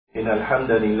إن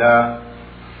الحمد لله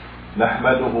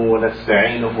نحمده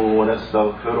ونستعينه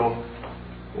ونستغفره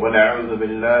ونعوذ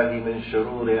بالله من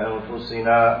شرور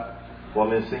أنفسنا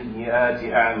ومن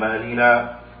سيئات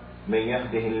أعمالنا من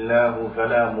يهده الله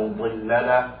فلا مضل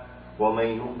له ومن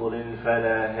يضلل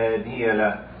فلا هادي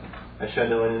له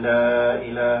أشهد أن لا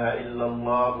إله إلا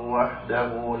الله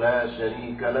وحده لا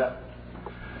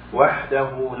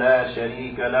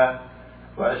شريك له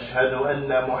وأشهد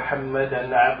أن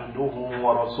محمدا عبده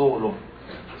ورسوله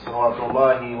صلوات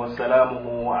الله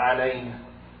وسلامه عليه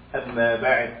أما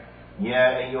بعد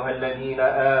يا أيها الذين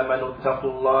آمنوا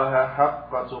اتقوا الله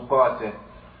حق تقاته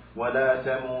ولا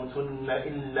تموتن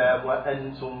إلا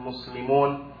وأنتم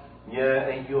مسلمون يا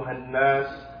أيها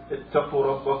الناس اتقوا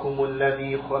ربكم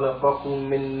الذي خلقكم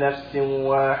من نفس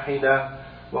واحدة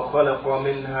وخلق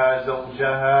منها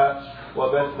زوجها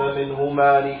وبث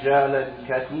منهما رجالا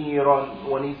كثيرا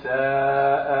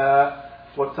ونساء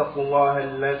واتقوا الله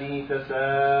الذي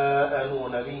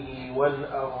تساءلون به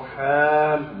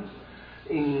والأرحام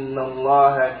إن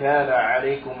الله كان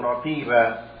عليكم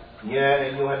رقيبا يا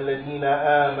أيها الذين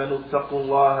آمنوا اتقوا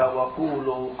الله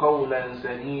وقولوا قولا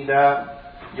سديدا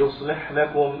يصلح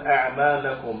لكم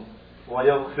أعمالكم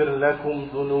ويغفر لكم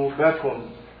ذنوبكم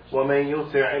ومن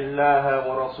يطع الله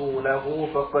ورسوله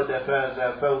فقد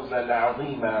فاز فوزا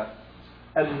عظيما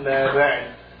أما بعد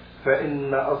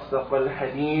فإن أصدق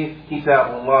الحديث كتاب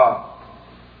الله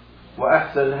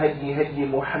وأحسن الهدي هدي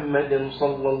محمد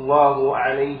صلى الله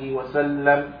عليه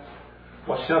وسلم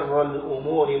وشر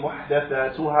الأمور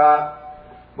محدثاتها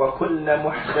وكل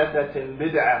محدثة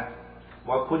بدعة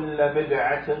وكل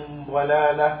بدعة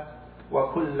ضلالة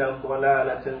وكل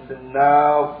ضلالة في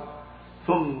النار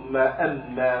ثم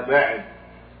أما بعد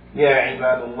يا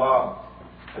عباد الله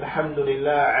الحمد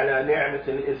لله على نعمة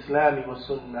الإسلام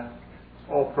والسنة.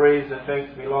 All praise and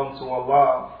thanks belong to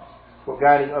Allah for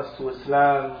guiding us to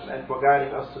Islam and for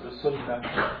guiding us to the Sunnah.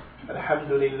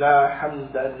 Alhamdulillah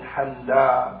hamdan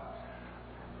hamda.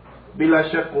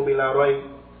 Bila shak wa bila rayb,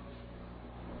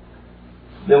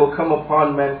 there will come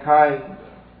upon mankind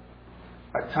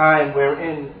a time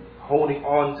wherein holding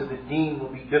on to the deen will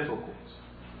be difficult.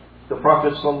 The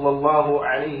Prophet sallallahu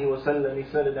alayhi wa sallam, he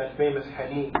said in that famous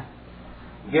hadith,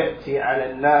 يأتي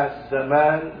على الناس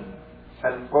زمان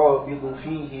القابض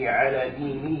فيه على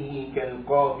دينه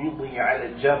كالقابض على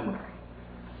الجمر.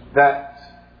 That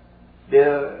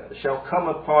there shall come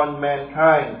upon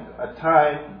mankind a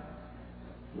time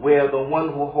where the one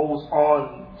who holds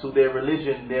on to their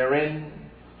religion therein,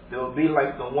 they will be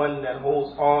like the one that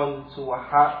holds on to a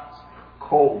hot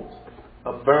coal,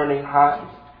 a burning hot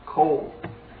coal.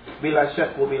 Bila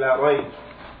shak wa bila rayb.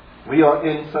 We are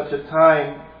in such a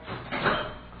time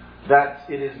that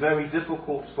it is very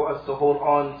difficult for us to hold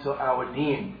on to our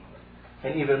deen,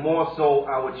 and even more so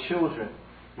our children.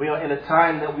 We are in a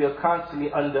time that we are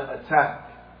constantly under attack.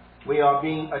 We are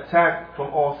being attacked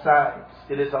from all sides.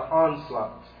 It is an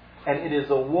onslaught, and it is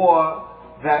a war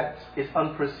that is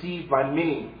unperceived by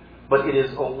many, but it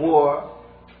is a war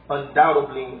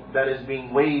undoubtedly that is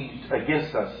being waged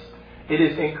against us. It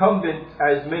is incumbent,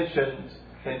 as mentioned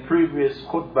in previous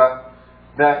khutbah,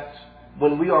 that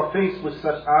when we are faced with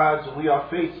such odds, we are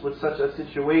faced with such a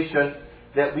situation,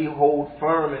 that we hold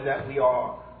firm and that we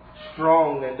are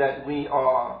strong and that we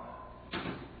are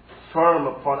firm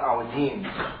upon our deen.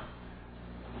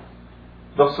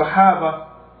 The Sahaabah,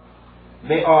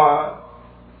 they are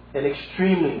an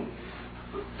extremely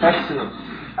excellent,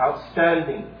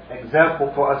 outstanding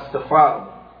example for us to follow.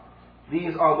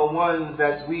 These are the ones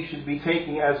that we should be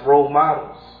taking as role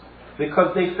models,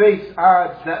 because they faced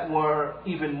odds that were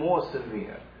even more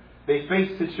severe. They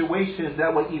faced situations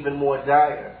that were even more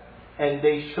dire, and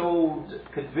they showed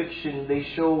conviction, they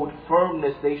showed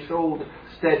firmness, they showed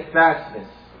steadfastness.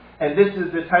 And this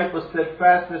is the type of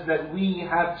steadfastness that we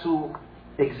have to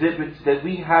exhibit, that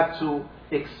we have to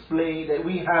explain, that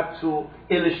we have to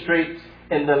illustrate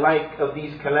in the light of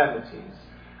these calamities.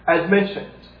 As mentioned,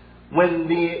 when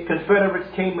the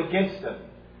Confederates came against them,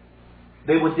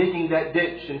 they were digging that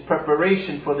ditch in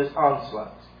preparation for this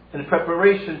onslaught, in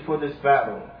preparation for this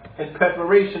battle, in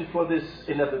preparation for this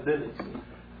inevitability.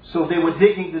 So they were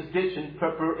digging this ditch in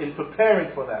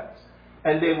preparing for that.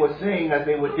 And they were saying, as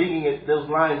they were digging it, those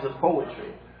lines of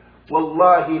poetry.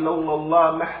 وَاللَّهِ لَوْلَا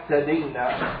اللَّهِ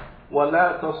مَحْتَدَيْنَا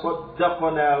وَلَا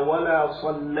تَصَدَّقْنَا وَلَا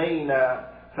صَلَّيْنَا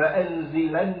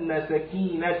فَأَنزِلَنَّ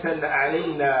سَكِينَةً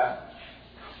عَلَيْنَا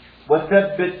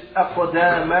وثبت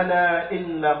أقدامنا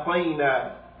إن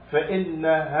لقينا فإن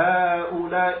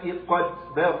هؤلاء قد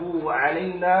بغوا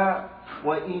علينا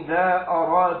وإذا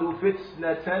أرادوا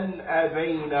فتنة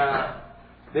أبينا.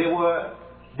 They were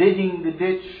digging the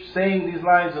ditch, saying these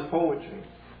lines of poetry.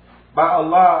 By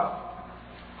Allah,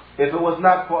 if it was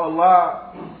not for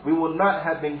Allah, we would not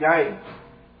have been guided.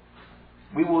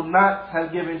 We will not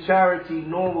have given charity,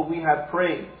 nor will we have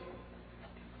prayed.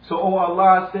 So, O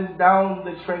Allah, send down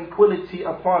the tranquility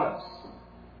upon us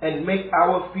and make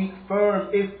our feet firm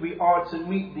if we are to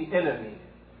meet the enemy.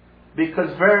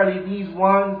 Because verily these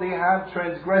ones, they have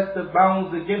transgressed the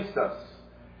bounds against us.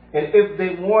 And if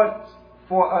they want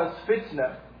for us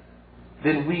fitna,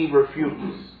 then we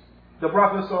refuse. The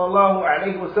Prophet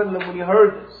ﷺ, when he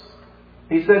heard this,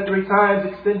 he said 3 times,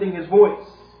 extending his voice,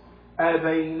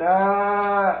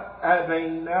 Abayna,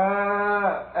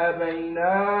 Abayna,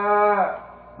 Abayna.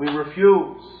 We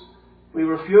refuse. We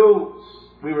refuse.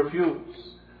 We refuse.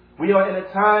 We are in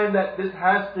a time that this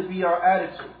has to be our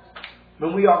attitude.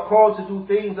 When we are called to do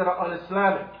things that are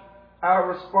un-Islamic, our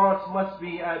response must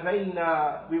be,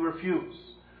 Abayna, we refuse.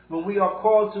 When we are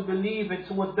called to believe and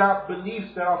to adopt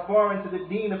beliefs that are foreign to the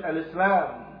deen of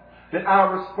al-Islam, then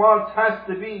our response has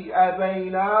to be,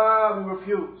 Abayna, we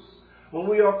refuse. When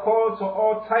we are called to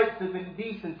all types of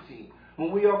indecency,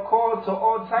 when we are called to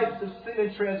all types of sin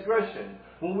and transgression,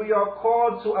 when we are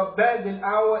called to abandon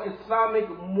our Islamic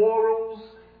morals,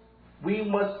 we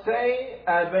must say,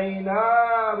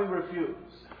 Abayna, we refuse.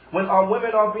 When our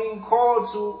women are being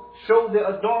called to show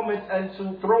their adornment and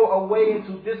to throw away and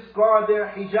to discard their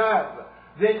hijab,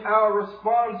 then our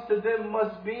response to them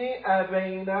must be,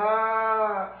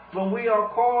 Abayna. When we are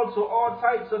called to all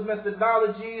types of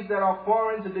methodologies that are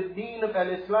foreign to the deen of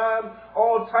al-Islam,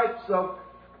 all types of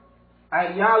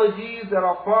ideologies that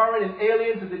are foreign and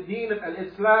alien to the deen of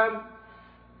al-Islam,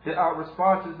 then our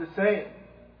response is the same.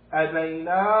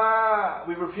 Abayna,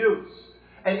 we refuse.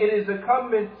 And it is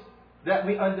incumbent that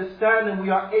we understand and we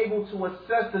are able to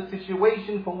assess the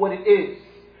situation for what it is.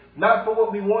 Not for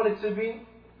what we want it to be,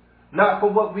 not for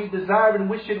what we desire and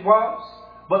wish it was,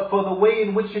 but for the way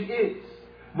in which it is.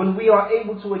 When we are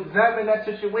able to examine that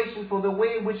situation for the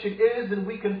way in which it is, then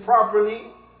we can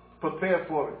properly prepare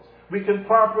for it. We can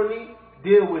properly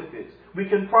deal with it. We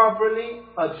can properly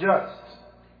adjust.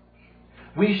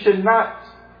 We should not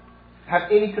have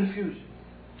any confusion.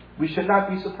 We should not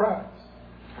be surprised.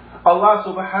 Allah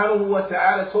subhanahu wa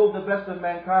ta'ala told the best of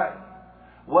mankind,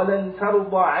 وَلَن تَرْضَ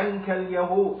عَنْكَ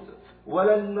الْيَهُودِ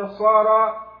وَلَن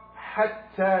نَصَارَى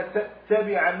حَتَّى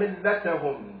تَتَّبِعَ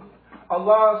مِلَّتَهُمْ.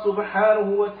 Allah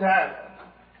subhanahu wa ta'ala,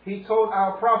 He told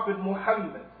our Prophet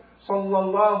Muhammad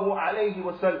sallallahu alayhi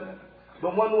wa sallam, the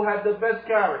one who had the best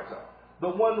character, the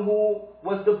one who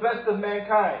was the best of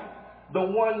mankind, the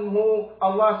one who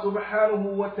Allah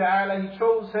subhanahu wa ta'ala, He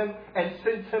chose him and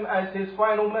sent him as His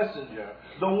final messenger.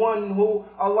 The one who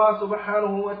Allah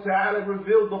subhanahu wa ta'ala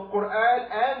revealed the Quran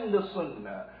and the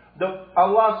Sunnah.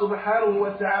 Allah subhanahu wa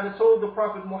ta'ala told the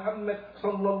Prophet Muhammad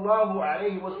sallallahu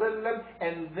alayhi wa sallam,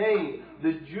 and they,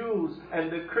 the Jews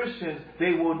and the Christians,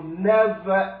 they will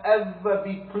never ever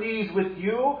be pleased with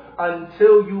you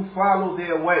until you follow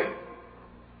their way.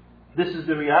 This is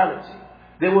the reality.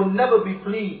 They will never be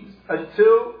pleased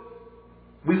until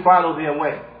we follow their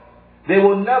way. They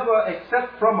will never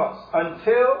accept from us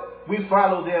until we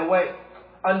follow their way.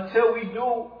 Until we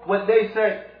do what they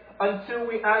say. Until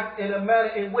we act in a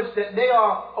manner in which that they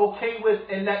are okay with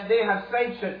and that they have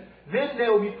sanctioned. Then they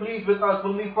will be pleased with us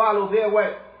when we follow their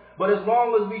way. But as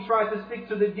long as we try to stick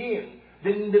to the deen,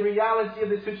 then the reality of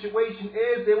the situation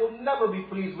is they will never be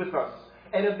pleased with us.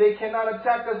 And if they cannot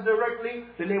attack us directly,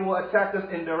 then they will attack us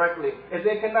indirectly. If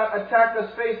they cannot attack us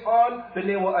face on, then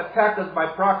they will attack us by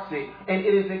proxy. And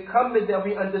it is incumbent that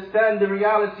we understand the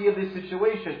reality of this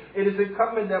situation. It is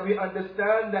incumbent that we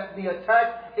understand that the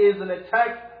attack is an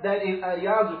attack that is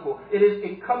ideological. It is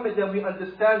incumbent that we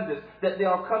understand this, that they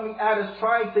are coming at us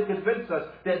trying to convince us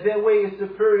that their way is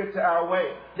superior to our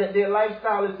way, that their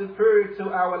lifestyle is superior to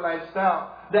our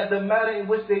lifestyle, that the manner in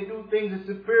which they do things is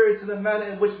superior to the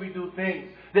manner in which we do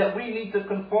things, that we need to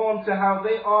conform to how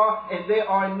they are, and they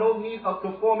are in no need of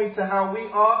conforming to how we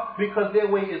are because their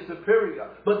way is superior.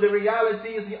 But the reality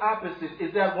is the opposite.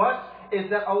 Is that what? Is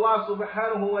that Allah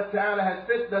subhanahu wa ta'ala has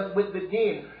sent us with the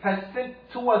deen, has sent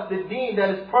to us the deen that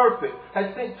is perfect,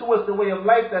 has sent to us the way of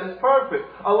life that is perfect.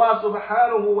 Allah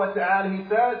subhanahu wa ta'ala, He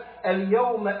says,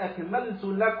 اليوم أكملت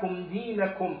لكم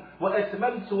دينكم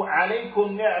وأتممت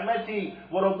عليكم نعمتي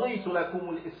ورضيت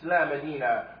لكم الإسلام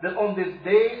دينا. That on this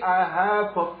day I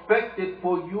have perfected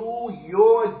for you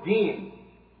your deen.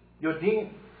 Your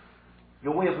deen.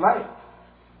 Your way of life.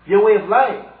 Your way of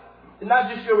life.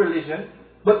 Not just your religion,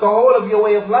 but the whole of your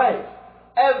way of life.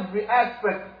 Every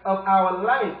aspect of our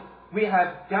life, we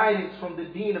have guidance from the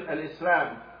deen of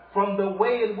al-Islam. From the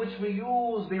way in which we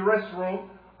use the restroom,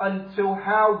 until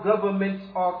how governments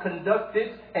are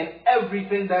conducted and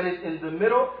everything that is in the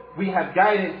middle. We have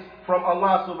guidance from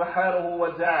Allah subhanahu wa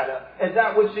ta'ala. And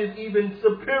that which is even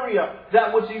superior,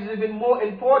 that which is even more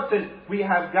important, we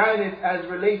have guidance as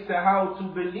relates to how to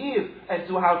believe and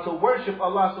to how to worship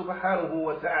Allah subhanahu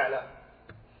wa ta'ala.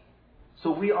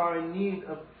 So we are in need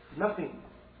of nothing.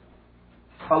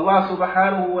 Allah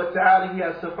subhanahu wa ta'ala, He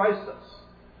has sufficed us.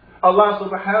 Allah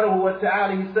subhanahu wa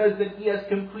ta'ala, He says that He has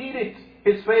completed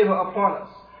His favor upon us.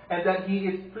 And that He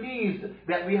is pleased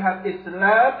that we have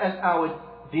Islam as our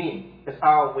deen, as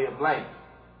our way of life.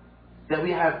 That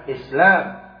we have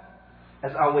Islam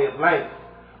as our way of life.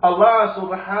 Allah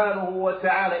subhanahu wa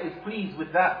ta'ala is pleased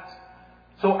with that.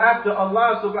 So after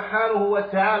Allah subhanahu wa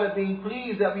ta'ala being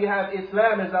pleased that we have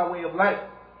Islam as our way of life,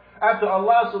 after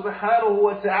Allah subhanahu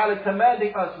wa ta'ala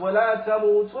commanding us, وَلَا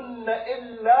تَمُوتُنَّ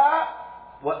إِلَّا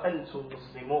وَأَنْتُمْ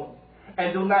مُسْلِمُونَ,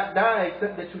 and do not die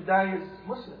except that you die as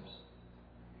Muslims.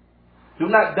 Do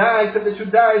not die except that you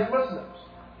die as Muslims.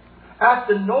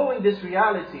 After knowing this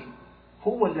reality,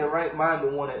 who in their right mind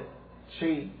would want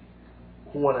to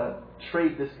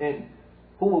trade this in?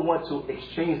 Who would want to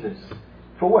exchange this?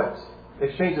 For what?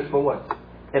 Exchange it for what?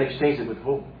 And exchange it with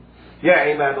whom? Ya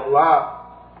ibadullah.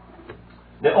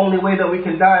 The only way that we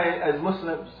can die as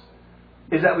Muslims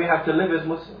is that we have to live as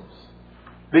Muslims.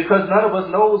 Because none of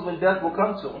us knows when death will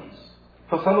come to us.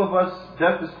 For some of us,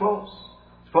 death is close.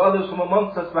 For others from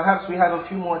amongst us, perhaps we have a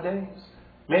few more days.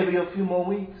 Maybe a few more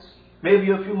weeks. Maybe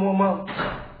a few more months.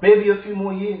 Maybe a few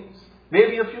more years.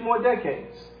 Maybe a few more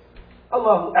decades.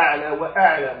 Allahu a'la wa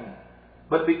a'lam.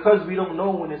 But because we don't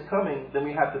know when it's coming, then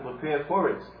we have to prepare for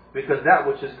it. Because that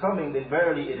which is coming, then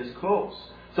verily it is close.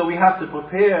 So we have to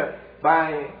prepare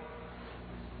by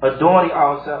adorning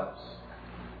ourselves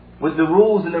with the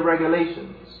rules and the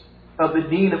regulations of the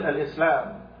deen of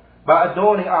al-Islam. By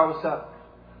adorning ourselves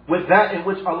with that in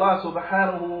which Allah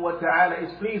subhanahu wa ta'ala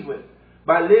is pleased with.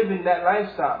 By living that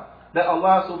lifestyle that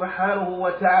Allah subhanahu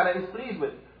wa ta'ala is pleased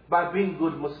with. By being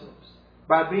good Muslims.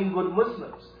 By being good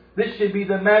Muslims. This should be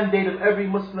the mandate of every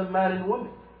Muslim man and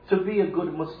woman. To be a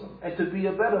good Muslim. And to be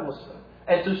a better Muslim.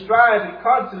 And to strive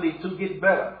constantly to get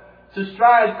better. To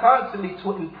strive constantly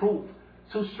to improve.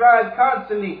 To strive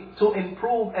constantly to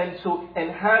improve and to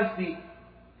enhance the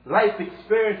life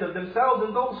experience of themselves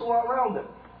and those who are around them.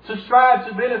 To strive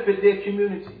to benefit their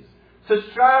communities. To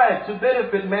strive to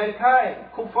benefit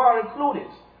mankind, kuffar included.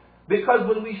 Because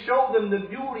when we show them the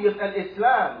beauty of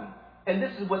al-Islam, and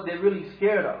this is what they're really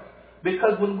scared of.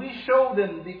 Because when we show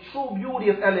them the true beauty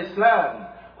of al-Islam,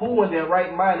 who in their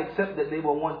right mind accept that they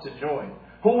will want to join?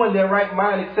 Who in their right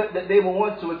mind accept that they will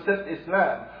want to accept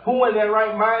Islam? Who in their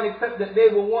right mind accept that they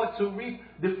will want to reap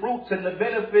the fruits and the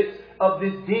benefits of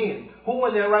this deen? Who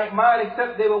in their right mind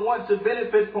accept they will want to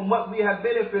benefit from what we have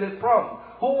benefited from?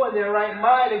 Who in their right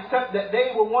mind accept that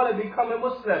they will want to become a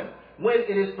Muslim? When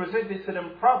it is presented to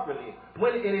them properly,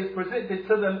 when it is presented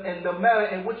to them in the manner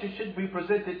in which it should be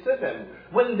presented to them,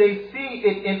 when they see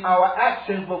it in our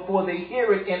actions before they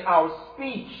hear it in our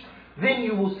speech, then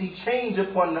you will see change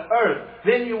upon the earth.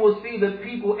 Then you will see the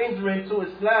people enter into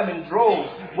Islam in droves.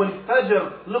 When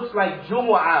Fajr looks like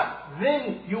Jumu'ah,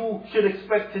 then you should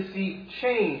expect to see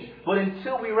change. But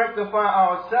until we rectify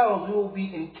ourselves, we will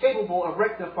be incapable of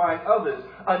rectifying others.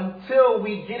 Until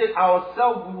we get it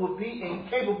ourselves, we will be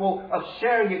incapable of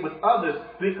sharing it with others.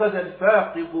 Because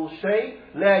al-faqihu shay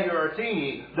la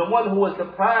yu'tihi. The one who is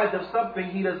deprived of something,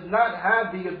 he does not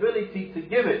have the ability to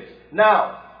give it.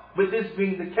 Now, with this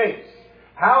being the case,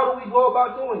 how do we go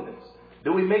about doing this?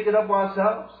 Do we make it up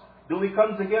ourselves? Do we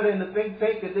come together in the think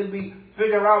tank and then we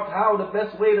figure out how the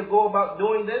best way to go about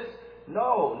doing this?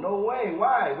 No, no way.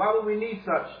 Why? Why would we need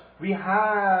such? We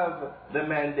have the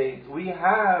mandate. We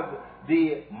have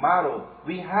the model.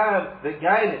 We have the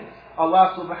guidance.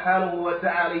 Allah subhanahu wa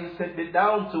ta'ala, He sent it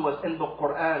down to us in the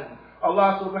Quran.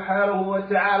 Allah subhanahu wa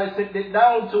ta'ala sent it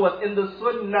down to us in the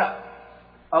Sunnah.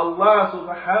 Allah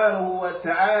subhanahu wa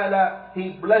ta'ala, He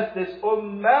blessed this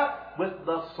ummah with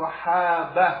the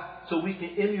Sahaabah. So we can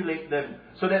emulate them.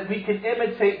 So that we can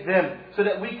imitate them. So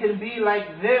that we can be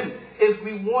like them. If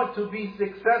we want to be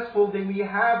successful, then we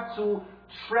have to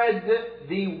tread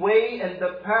the way and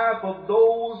the path of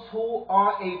those who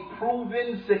are a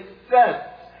proven success.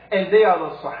 And they are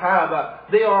the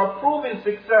Sahaabah. They are a proven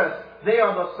success. They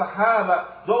are the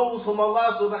Sahaabah. Those whom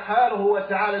Allah subhanahu wa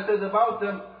ta'ala says about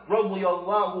them, رَضِيَ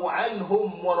اللَّهُ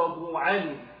عَنْهُمْ وَرَضُوا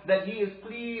عَنْهُ, that He is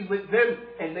pleased with them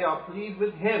and they are pleased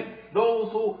with Him.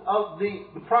 Those who,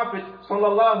 the Prophet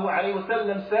sallallahu alaihi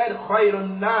wasallam said, خَيْرُ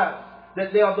النَّاسِ,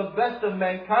 that they are the best of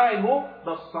mankind. Who?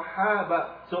 The Sahaba.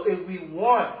 So if we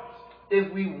want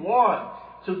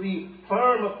to be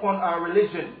firm upon our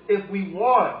religion, if we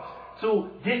want to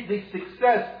get the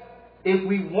success, if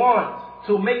we want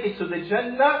to make it to the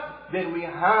Jannah, then we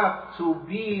have to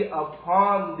be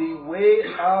upon the way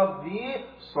of the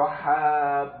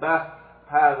Sahaabah.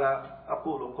 هذا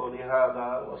أقول قولي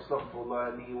هذا وأستغفر الله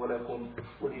لي ولكم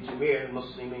ولجميع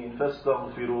المسلمين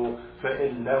فاستغفروا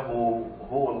فإنه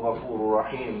هو الغفور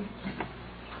الرحيم.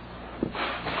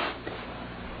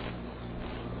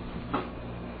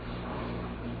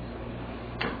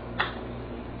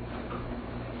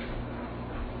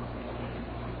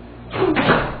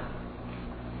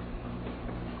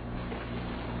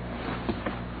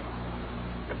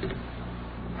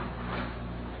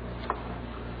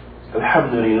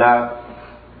 الحمد لله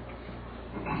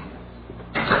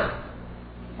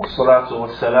والصلاة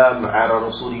والسلام على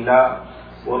رسول الله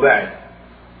وبعد.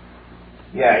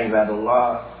 يا عباد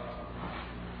الله,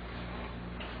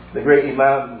 the great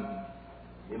Imam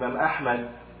Ahmad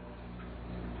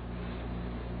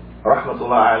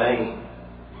rahmatullah alayhi,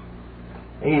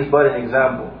 he is but an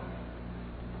example,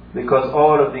 because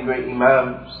all of the great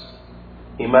Imams,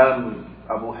 Imam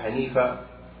Abu Hanifa,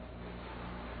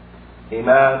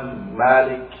 Imam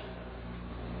Malik,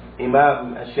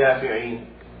 Imam Al-Shafi'i,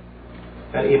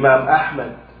 and Imam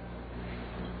Ahmad,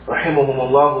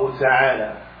 rahimahumullah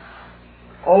ta'ala,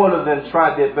 all of them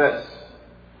tried their best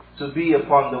to be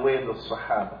upon the way of the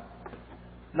Sahaba.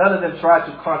 None of them tried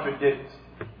to contradict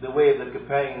the way of the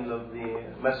companions of the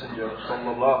Messenger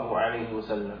sallallahu alayhi wa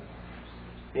sallam.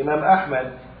 Imam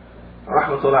Ahmad,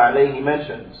 rahmatullah alayhi,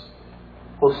 mentions,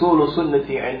 أصول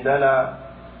سنة عندنا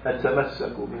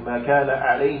التمسك بما كان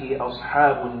عليه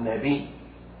أصحاب النبي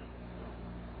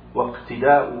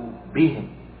واقتداء بهم.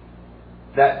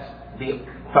 That's the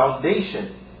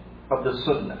foundation of the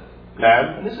Sunnah.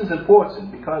 And this is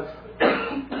important because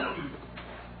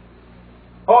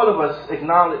all of us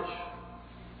acknowledge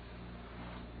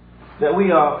that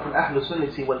we are from Ahlul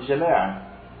Sunnati wal Jama'ah,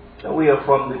 that we are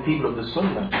from the people of the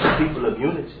Sunnah, the people of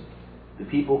unity, the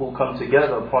people who come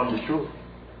together upon the truth.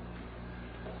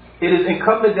 It is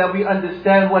incumbent that we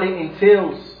understand what it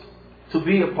entails to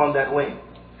be upon that way.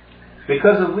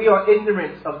 Because if we are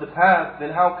ignorant of the path,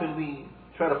 then how can we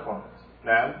tread upon it?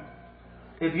 Now,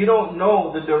 if you don't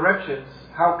know the directions,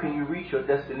 how can you reach your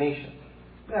destination?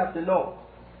 You have to know.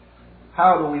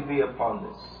 How do we be upon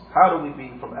this? How do we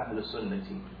be from Ahlul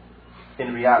Sunnati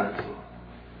in reality?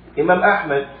 Imam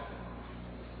Ahmad,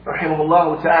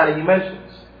 rahimahullah ta'ala, he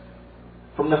mentions,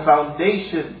 from the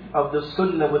foundation of the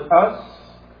Sunnah with us,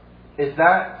 is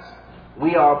that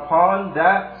we are upon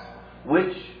that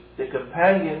which the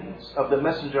companions of the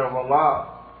Messenger of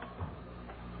Allah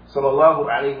sallallahu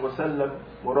alayhi wa sallam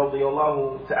wa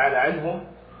radiyallahu ta'ala anhum,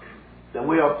 that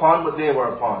we are upon what they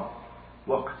were upon.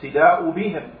 وَاقْتِدَاءُ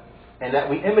بِهِمْ, and that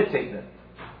we imitate them,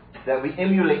 that we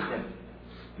emulate them,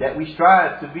 that we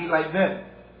strive to be like them.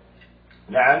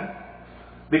 Now,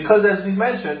 because as we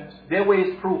mentioned, their way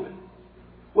is proven.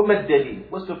 وَمَا الدَّلِيلُ?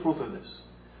 What's the proof of this?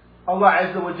 Allah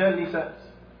Azza wa Jalla says,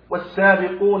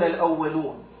 وَالسَّابِقُونَ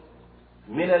الْأَوَّلُونَ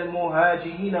مِنَ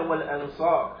الْمُهَاجِرِينَ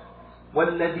وَالْأَنصَارِ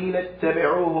وَالَّذِينَ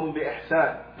اتَّبِعُوهُمْ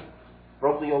بِإِحْسَانٍ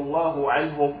رَضِيَ اللَّهُ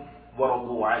عَنْهُمْ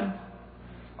وَرَضُوا عَنْهُ.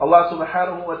 Allah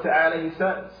subhanahu wa ta'ala, he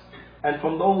says, and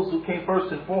from those who came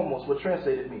first and foremost, what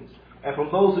translated means, and from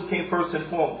those who came first and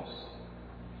foremost,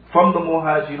 from the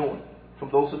muhajirun, from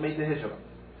those who made the hijrah,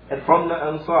 and from the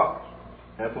ansar,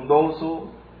 and from those who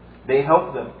they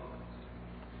helped them.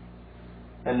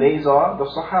 And these are the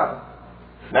Sahaabah.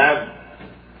 Now,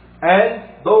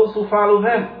 and those who follow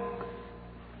them.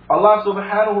 Allah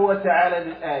subhanahu wa ta'ala in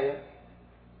this ayah,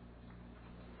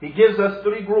 He gives us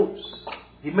three groups.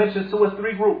 He mentions to us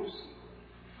three groups.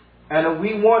 And if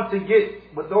we want to get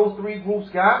what those three groups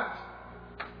got,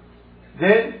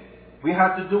 then we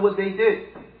have to do what they did.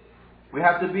 We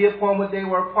have to be upon what they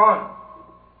were upon.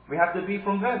 We have to be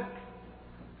from them.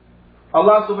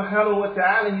 Allah subhanahu wa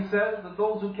ta'ala, He says that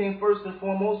those who came first and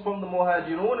foremost from the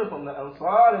muhajirun and from the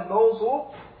ansar, and those who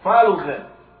follow them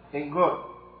in good.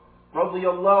 رَضِيَ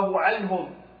اللَّهُ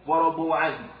عَنْهُمْ وَرَضُوا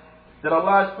عَنْهُ. That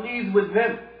Allah is pleased with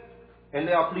them and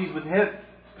they are pleased with Him.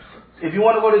 If you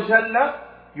want to go to Jannah,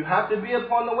 you have to be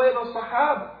upon the way of the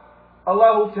Sahaba.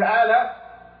 Allah Ta'ala,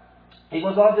 He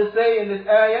goes on to say in this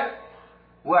ayah,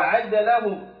 وَعَدَّ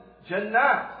لَهُمْ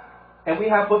جَنَّاتٍ, and we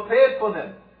have prepared for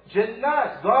them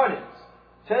Jannat, gardens,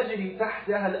 تَجْرِي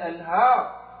تَحْتَهَا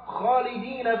الْأَنْهَارِ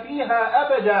خَالِدِينَ فِيهَا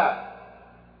أَبَدًا,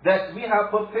 that we have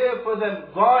prepared for them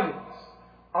gardens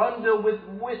under with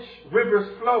which rivers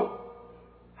flow.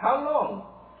 How long?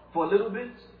 For a little bit?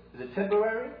 Is it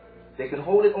temporary? They can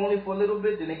hold it only for a little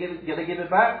bit, then they give it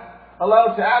back.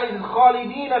 Allah Ta'ala is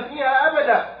خَالِدِينَ فِيهَا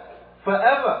أَبَدًا,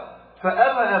 forever.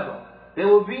 forever ever. They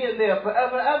will be in there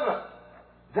forever ever.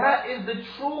 That is the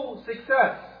true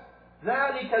success.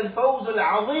 ذَلِكَ الْفَوْزُ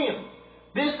الْعَظِيمُ.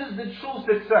 This is the true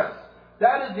success.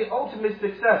 That is the ultimate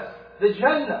success. The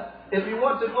Jannah. If we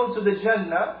want to go to the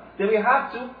Jannah, then we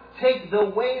have to take the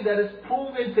way that is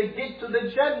proven to get to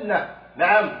the Jannah.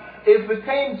 Now, if it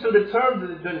came to the terms of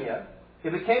the dunya,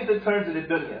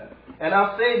 and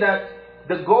I'll say that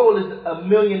the goal is $1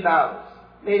 million.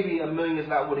 Maybe $1 million is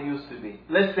not what it used to be.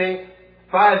 Let's say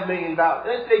 $5 million.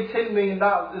 Let's say $10 million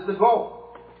is the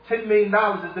goal. $10 million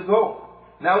is the goal.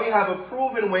 Now we have a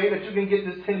proven way that you can get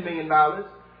this $10 million.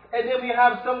 And then we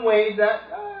have some ways that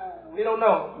we don't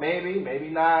know. Maybe, maybe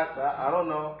not. I don't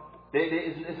know.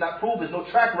 It's not proven. There's no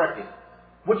track record.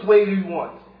 Which way do you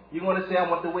want? You want to say, I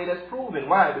want the way that's proven.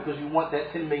 Why? Because you want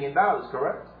that $10 million,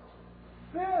 correct?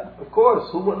 Yeah, of course.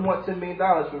 Who wouldn't want $10 million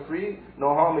for free?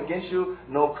 No harm against you.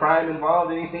 No crime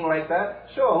involved, anything like that?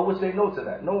 Sure, who would say no to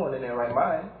that? No one in their right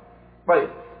mind. But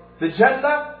the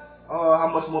Jannah, oh, how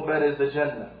much more better is the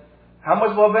Jannah? How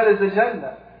much more better is the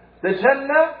Jannah? The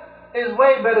Jannah is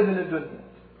way better than the dunya.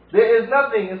 There is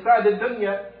nothing inside the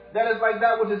dunya that is like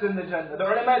that which is in the Jannah. The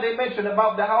ulama, they mention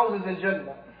about the houses in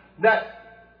Jannah, that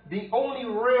the only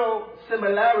real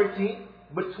similarity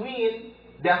between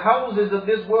the houses of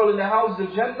this world and the houses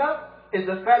of Jannah is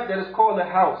the fact that it's called a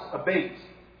house, a base,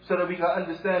 so that we can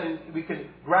understand and we can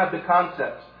grab the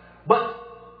concepts. But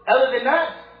other than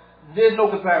that, there's no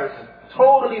comparison.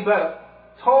 Totally better.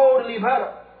 Totally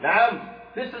better. Now,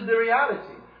 this is the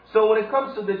reality. So when it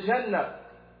comes to the Jannah,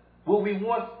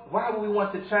 why would we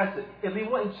want to chance it? If we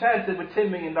wouldn't chance it with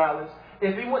 $10 million,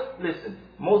 listen,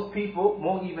 most people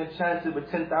won't even chance it with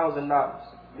 $10,000.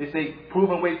 They say,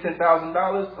 proven way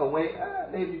 $10,000, or way,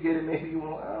 maybe you get it, maybe you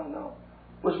won't, I don't know.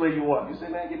 Which way you want? You say,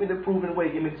 man, give me the proven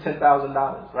way, give me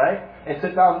 $10,000, right? And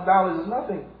 $10,000 is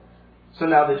nothing. So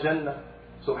now the Jannah,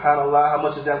 subhanAllah, how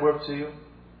much is that worth to you?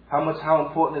 How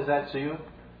important is that to you?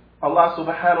 Allah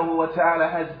subhanahu wa ta'ala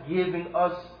has given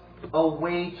us a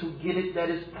way to get it that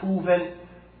is proven.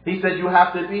 He said you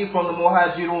have to be from the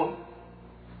Muhajirun,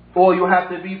 or you have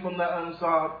to be from the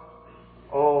Ansar.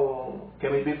 Oh,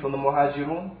 can we be from the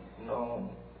Muhajirun? No,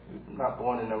 we're not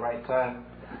born in the right time.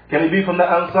 Can we be from the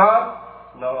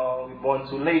Ansar? No, we're born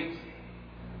too late.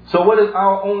 So what is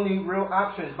our only real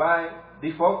option by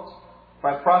default,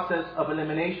 by process of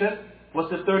elimination? What's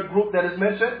the third group that is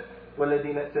mentioned?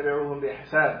 وَالَّذِينَ اتَّبِعُوهُمْ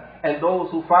بِإِحْسَانٍ. And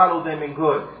those who follow them in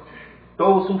good.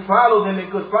 Those who follow them in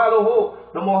good. Follow who?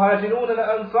 The Muhajirun and the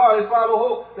Ansar. They follow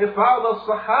who? They follow the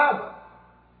Sahaabah.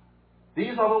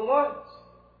 These are the ones.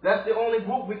 That's the only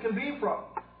group we can be from.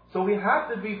 So we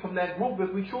have to be from that group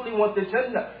if we truly want the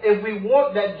Jannah. If we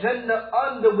want that Jannah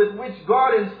under with which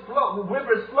gardens flow,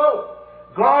 rivers flow.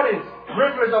 Gardens,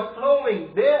 rivers are flowing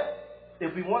there.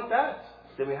 If we want that,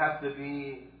 then we have to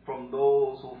be from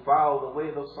those who follow the way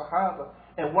of the Sahaabah.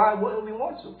 And why wouldn't we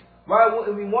want to? Why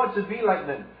wouldn't we want to be like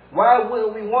them? Why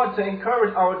wouldn't we want to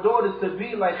encourage our daughters to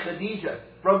be like Khadija,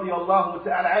 radiyallahu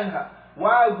ta'ala anha?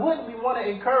 Why wouldn't we want to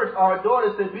encourage our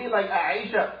daughters to be like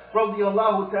Aisha,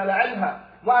 radiyallahu ta'ala anha?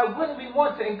 Why wouldn't we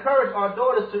want to encourage our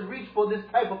daughters to reach for this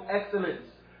type of excellence?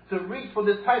 To reach for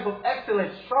this type of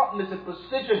excellence, sharpness and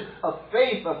precision of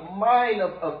faith, of mind,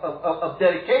 of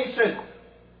dedication,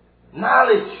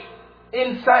 knowledge,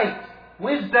 insight,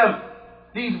 wisdom.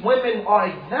 These women are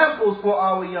examples for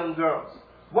our young girls.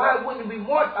 Why wouldn't we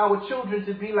want our children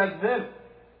to be like them?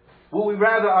 Would we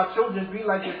rather our children be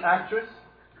like this actress,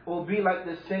 or be like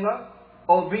this singer,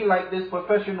 or be like this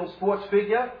professional sports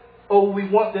figure, or would we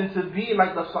want them to be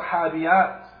like the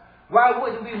Sahabiyat? Why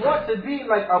wouldn't we want to be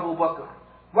like Abu Bakr?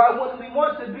 Why wouldn't we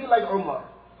want to be like Umar?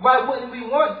 Why wouldn't we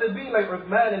want to be like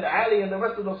Uthman and Ali and the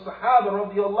rest of the Sahaba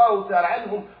radiyallahu ta'ala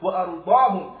anhum wa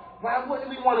ardahum? Why wouldn't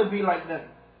we want to be like them?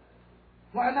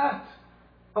 Why not?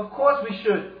 Of course we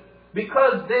should.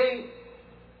 Because they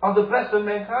are the best of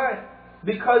mankind.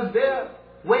 Because their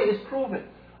way is proven.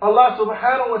 Allah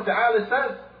subhanahu wa ta'ala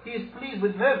says He is pleased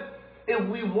with them. If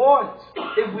we want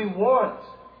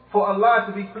for Allah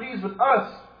to be pleased with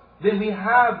us, then we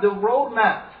have the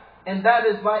roadmap. And that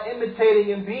is by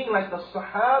imitating and being like the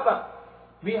Sahaba.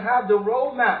 We have the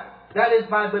roadmap. That is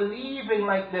by believing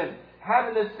like them.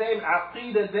 Having the same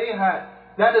aqeedah they had.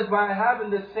 That is by having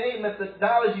the same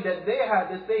methodology that they had.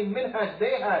 The same minhaj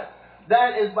they had.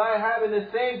 That is by having the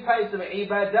same types of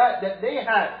ibadat that they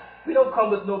had. We don't come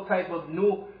with no type of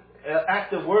new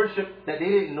act of worship that they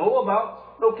didn't know about.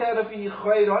 لو كان فيه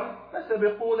خيرا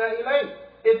لسبقونا إليه.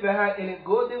 If it had any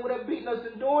good, they would have beaten us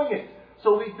in doing it.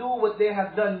 So we do what they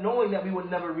have done, knowing that we would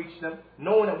never reach them,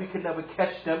 knowing that we could never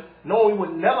catch them, knowing we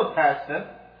would never pass them,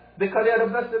 because they are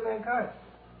the best of mankind.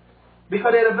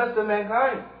 Because they are the best of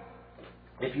mankind.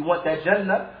 If you want that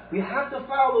Jannah, we have to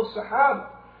follow the Sahaabah.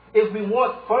 If we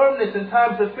want firmness in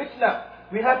times of fitna,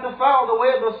 we have to follow the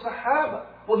way of the Sahaabah.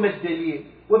 وَمَا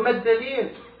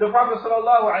الدَّلِيلُ? The Prophet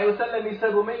ﷺ, he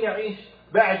said, وَمَنْ يَعِيشْ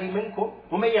بَعْدِي مِنْكُمْ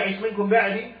وَمَنْ يَعِيشْ مِنْكُمْ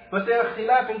بَعْدِي فَسَيَرَى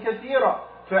اخْتِلَافًا كَثِيرًا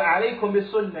فَعَلَيْكُمْ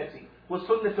بِسُنَّتِي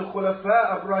وَسُنَّةِ الخُلَفَاءِ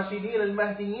الرَّاشِدِينَ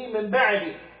الْمَهْدِيِّينَ مِنْ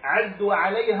بَعْدِي عَدُّوا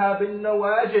عَلَيْهَا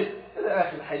بِالنَّوَاجِذِ إلى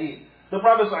آخر الحديث. The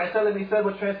Prophet ﷺ, he said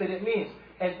what translated means.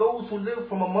 And those who live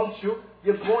from amongst you,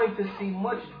 you're going to see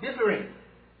much differing.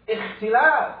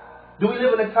 اختلاف. Do we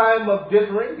live in a time of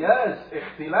differing? Yes.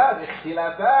 اختلاف.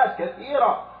 اختلافات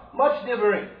كثيرة. Much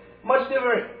differing. Much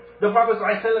differing. The Prophet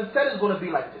ﷺ said it's going to be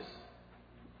like this.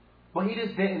 But he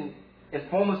just didn't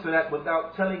inform us of that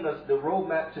without telling us the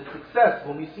roadmap to success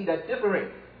when we see that differing.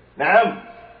 Now,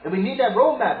 and we need that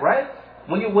roadmap, right?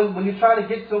 When you try to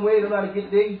get somewhere, you don't know how to get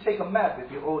there, you take a map.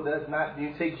 If you're old, that's not,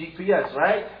 you take GPS,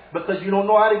 right? Because you don't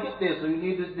know how to get there, so you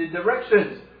need the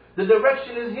directions. The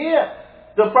direction is here.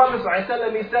 The Prophet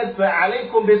ﷺ, he said,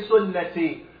 فَعَلَيْكُمْ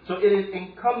بِسُنَّتِي. So it is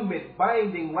incumbent,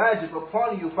 binding, wajib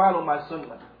upon you, follow my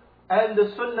sunnah. And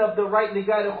the sunnah of the rightly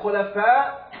guided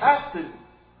khulafa after you.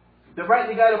 The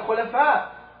rightly guided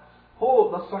khulafa. Who?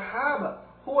 The Sahaabah.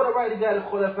 Who are the rightly guided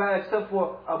khulafa except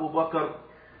for Abu Bakr,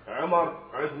 Umar,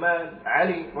 Uthman,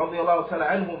 Ali, radiallahu ta'ala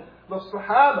anhum, the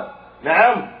Sahaabah.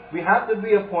 Now, we have to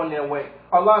be upon their way.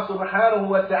 Allah subhanahu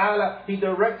wa ta'ala, He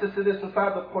directs us to this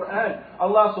inside the Quran.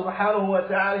 Allah subhanahu wa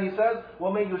ta'ala, He says,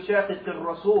 وَمَنْ يُشَاقِقِ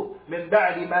الرَّسُولِ مِنْ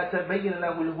بَعْدِ مَا تَبَيَّنَ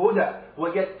لَهُ الْهُدَى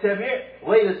وَيَتَّبِعْ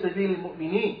غَيْرَ سَبِيلِ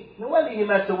الْمُؤْمِنِينَ نُوَلِّهِ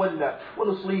مَا تَوَلَّى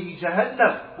وَنُصْلِيهِ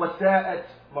جَهَنَّمَ وَسَاءَتْ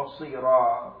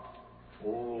مَصِيرًا.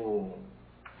 Oh.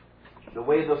 The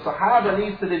way the Sahaba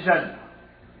leads to the Jannah.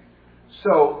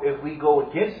 So, if we go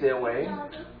against their way,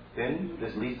 then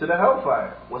this leads to the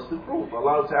hellfire. What's the proof?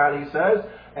 Allah Ta'ala, He says,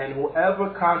 and whoever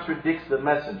contradicts the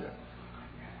messenger.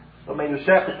 وَمَنْ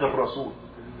يُشَاقِقِ الرَّسُولِ.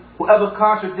 Whoever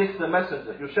contradicts the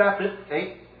messenger.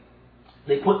 Yushaqiq,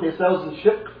 they put themselves in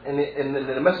shirk, and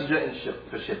the messenger in shirk,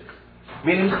 for shirk.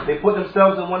 Meaning, they put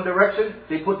themselves in one direction,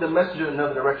 they put the messenger in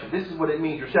another direction. This is what it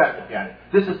means, Yushaqiq.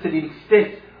 This is to the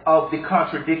extent of the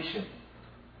contradiction.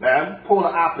 Now,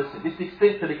 polar opposite. This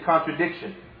extent to the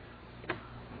contradiction.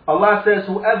 Allah says,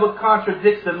 whoever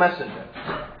contradicts the messenger,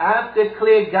 after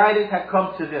clear guidance had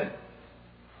come to them.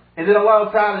 And then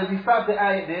Allah Ta'ala, does He stop the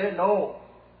ayat there? No.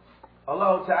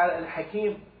 Allah Ta'ala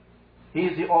al-Hakim, He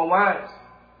is the all-wise.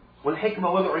 وَالْحِكْمَةِ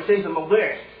وَضُعُ شَيْءٍ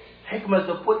مَوْضِعِهِ. Hikmah is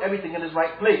to put everything in its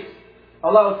right place.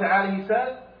 Allah Ta'ala, He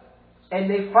says, and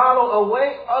they follow a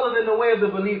way other than the way of the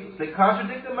believers. They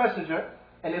contradict the messenger,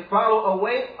 and they follow a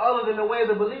way other than the way of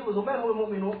the believers.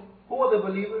 Who are the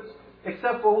believers?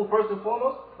 Except for who, first and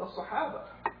foremost? The Sahaabah.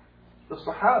 The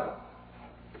Sahaabah.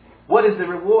 What is the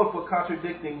reward for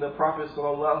contradicting the Prophet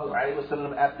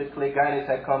ﷺ after clear guidance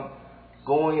had come,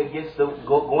 going against the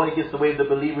way of the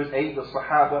believers, the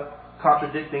Sahaba,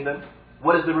 contradicting them?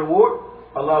 What is the reward?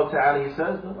 Allah Ta'ala, He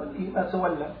says,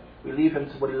 we leave him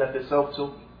to what he left himself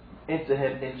to, enter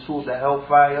him into the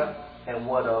hellfire, and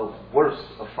what a worse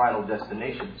of final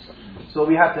destinations. So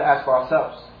we have to ask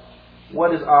ourselves,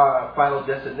 what is our final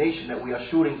destination that we are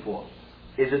shooting for?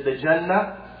 Is it the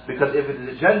Jannah? Because if it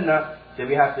is the Jannah, then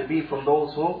we have to be from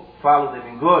those who follow them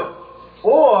in good.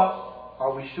 Or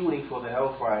are we shooting for the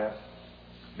hellfire?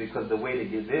 Because the way to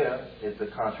get there is to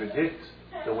contradict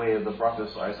the way of the Prophet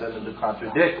ﷺ, to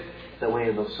contradict the way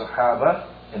of the Sahaba,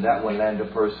 and that will land a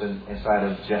person inside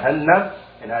of Jahannam,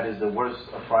 and that is the worst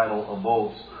of final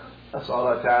abodes. أسأل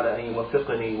الله تعالى أن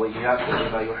يوفقني وإياكم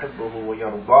لما يحبه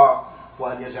ويرضاه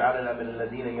وأن يجعلنا من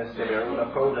الذين يستمعون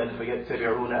قولا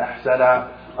فيتبعون أحسنا.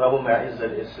 اللهم أعز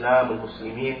الإسلام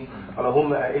المسلمين،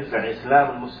 اللهم أعز الإسلام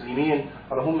المسلمين،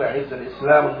 اللهم أعز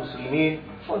الإسلام المسلمين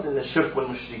وأذل الشرك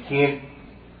والمشركين.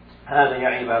 هذا يا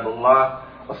عباد الله،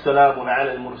 والسلام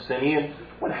على المرسلين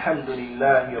والحمد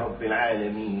لله رب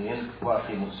العالمين.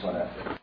 وأقيموا الصلاة.